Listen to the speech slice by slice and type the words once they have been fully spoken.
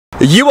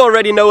You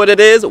already know what it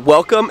is.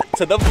 Welcome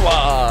to the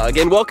vlog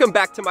and welcome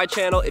back to my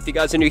channel. If you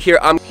guys are new here,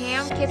 I'm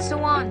Pam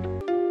Kitsuwan.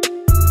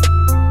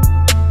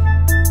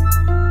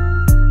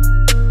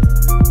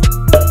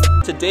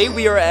 Today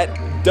we are at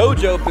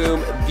Dojo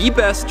Boom, the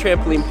best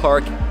trampoline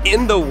park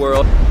in the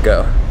world.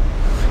 Go.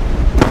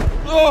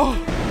 Oh,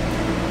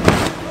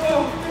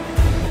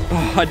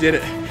 I did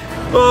it.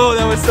 Oh,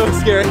 that was so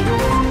scary.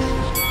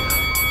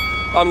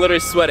 I'm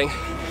literally sweating.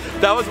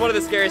 That was one of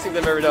the scariest things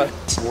I've ever done.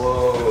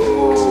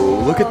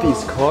 Whoa, look at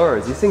these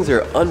cars. These things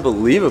are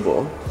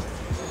unbelievable.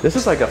 This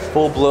is like a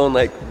full-blown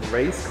like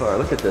race car.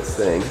 Look at this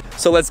thing.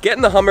 So let's get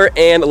in the Hummer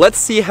and let's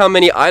see how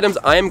many items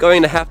I am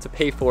going to have to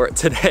pay for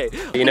today.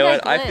 You know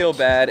what? I feel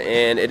bad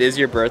and it is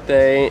your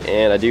birthday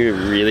and I do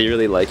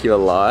really like you a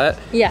lot.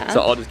 Yeah.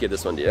 So I'll just give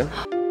this one to you.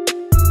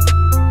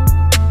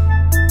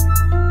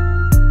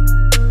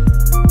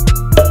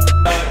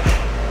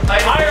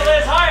 Higher,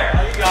 Liz, higher!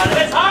 Oh, you got it.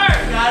 Liz,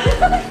 higher! You got it.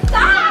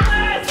 Stop!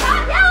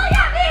 Stop yelling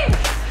at me!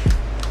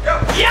 Go.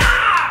 Yeah!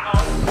 Oh,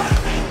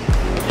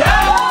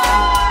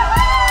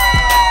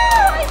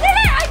 I did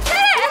it! I did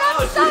it! And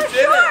I'm so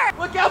short!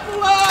 Look out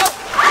below!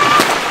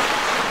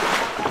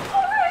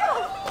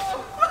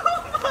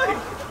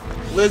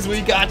 Liz,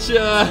 we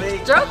gotcha.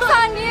 Joke's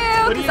on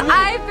you, because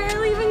I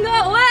barely even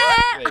got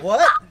wet. Wait,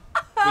 what?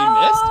 We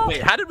missed?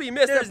 Wait, how did we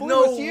miss? There's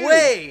no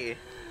way.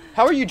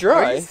 How are you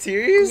dry? Are you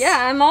serious?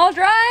 Yeah, I'm all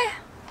dry.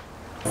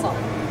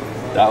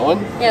 That one?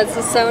 Yeah, it's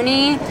a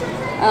Sony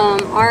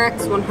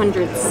RX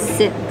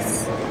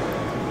 106.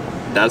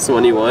 That's the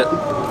one you want?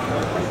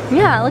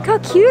 Yeah, look how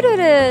cute it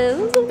is.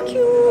 It's so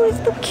cute. It's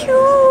so cute.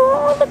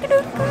 Look at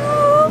it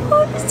go.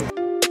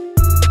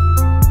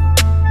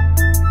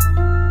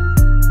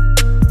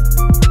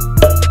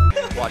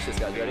 Watch this,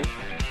 guys. Ready?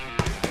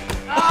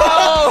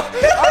 Oh!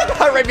 I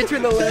got right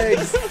between the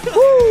legs.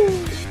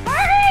 Woo!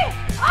 Hurry!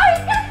 Oh,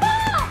 he's gonna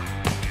fall!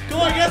 Come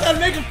on, you guys gotta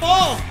make him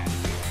fall.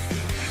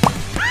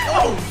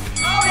 Oh!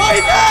 Oh,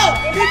 he fell!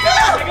 He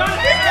fell! I got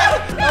it. He fell!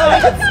 Oh,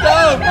 it's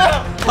stoked.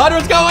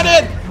 Hunter's going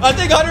in. I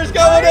think Hunter's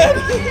going in.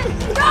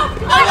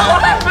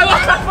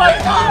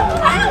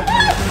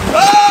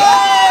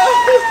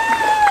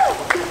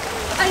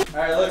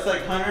 Alright, looks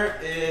like Hunter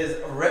is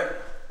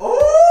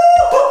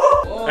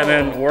oh! And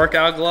then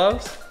workout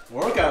gloves.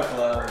 Workout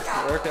gloves.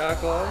 Workout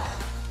gloves.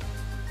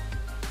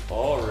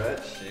 All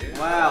red shoes.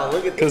 Wow,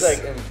 look at this,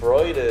 like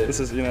embroidered. This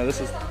is, wow, this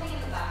is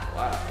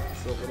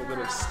a little bit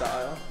of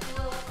style.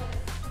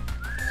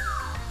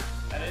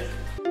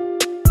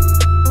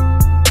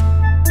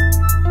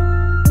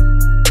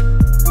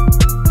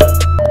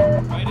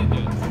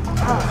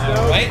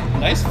 Right?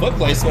 Nice foot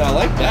placement. I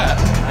like that.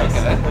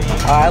 Okay.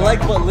 I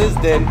like what Liz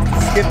did.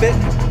 Skip it.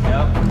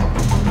 Yep.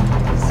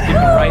 Skip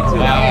it right to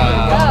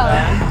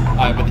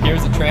Alright, but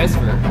here's the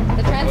transfer.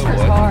 The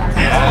transfer's Oh, boy. hard.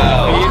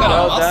 Wow, you got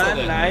Well a muscle done,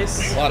 there. nice.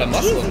 A lot of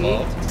muscle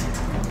involved.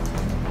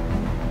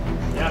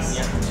 Yes.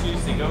 You have to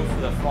choose to go for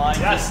the flying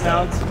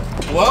dismount.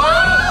 Whoa!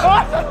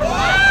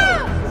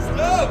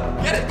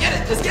 Stop! Get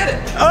it! Just get it!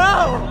 Oh!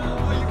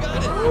 Oh, you got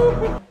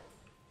it!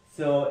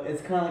 So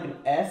it's kind of like an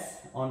S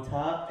on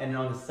top, and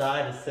on the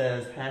side it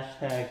says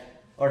hashtag,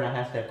 or not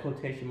hashtag,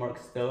 quotation mark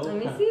stove. Let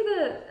me see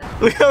the...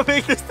 Look how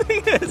big this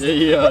thing is.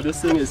 Yeah,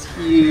 this thing is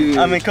huge.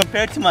 I mean,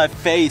 compared to my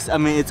face, I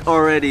mean, it's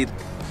already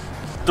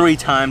 3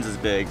 times as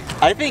big.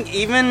 I think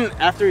even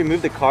after we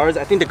move the cars,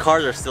 I think the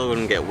cars are still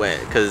gonna get wet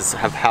because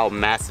of how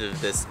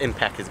massive this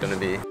impact is gonna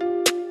be.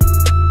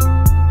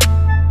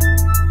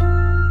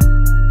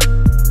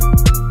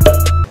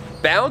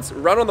 Bounce,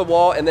 run on the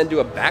wall, and then do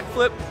a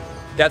backflip.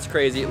 That's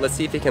crazy. Let's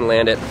see if he can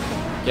land it.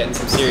 Getting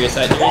some serious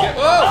ideas. Whoa!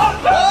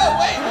 Whoa!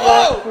 Wait!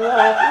 Whoa!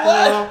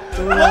 What?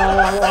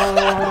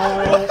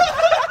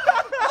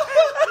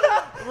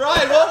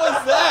 Ryan, what was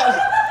that?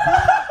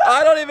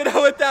 I don't even know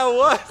what that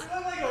was.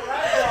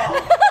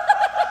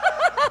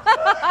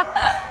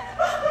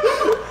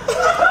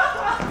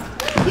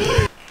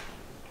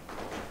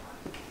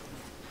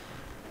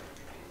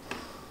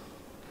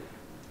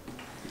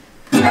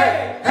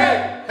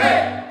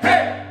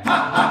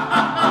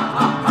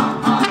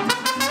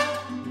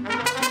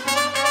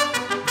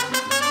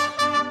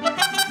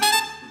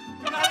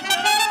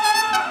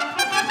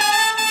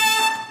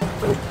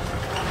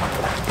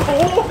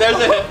 There's a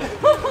hit.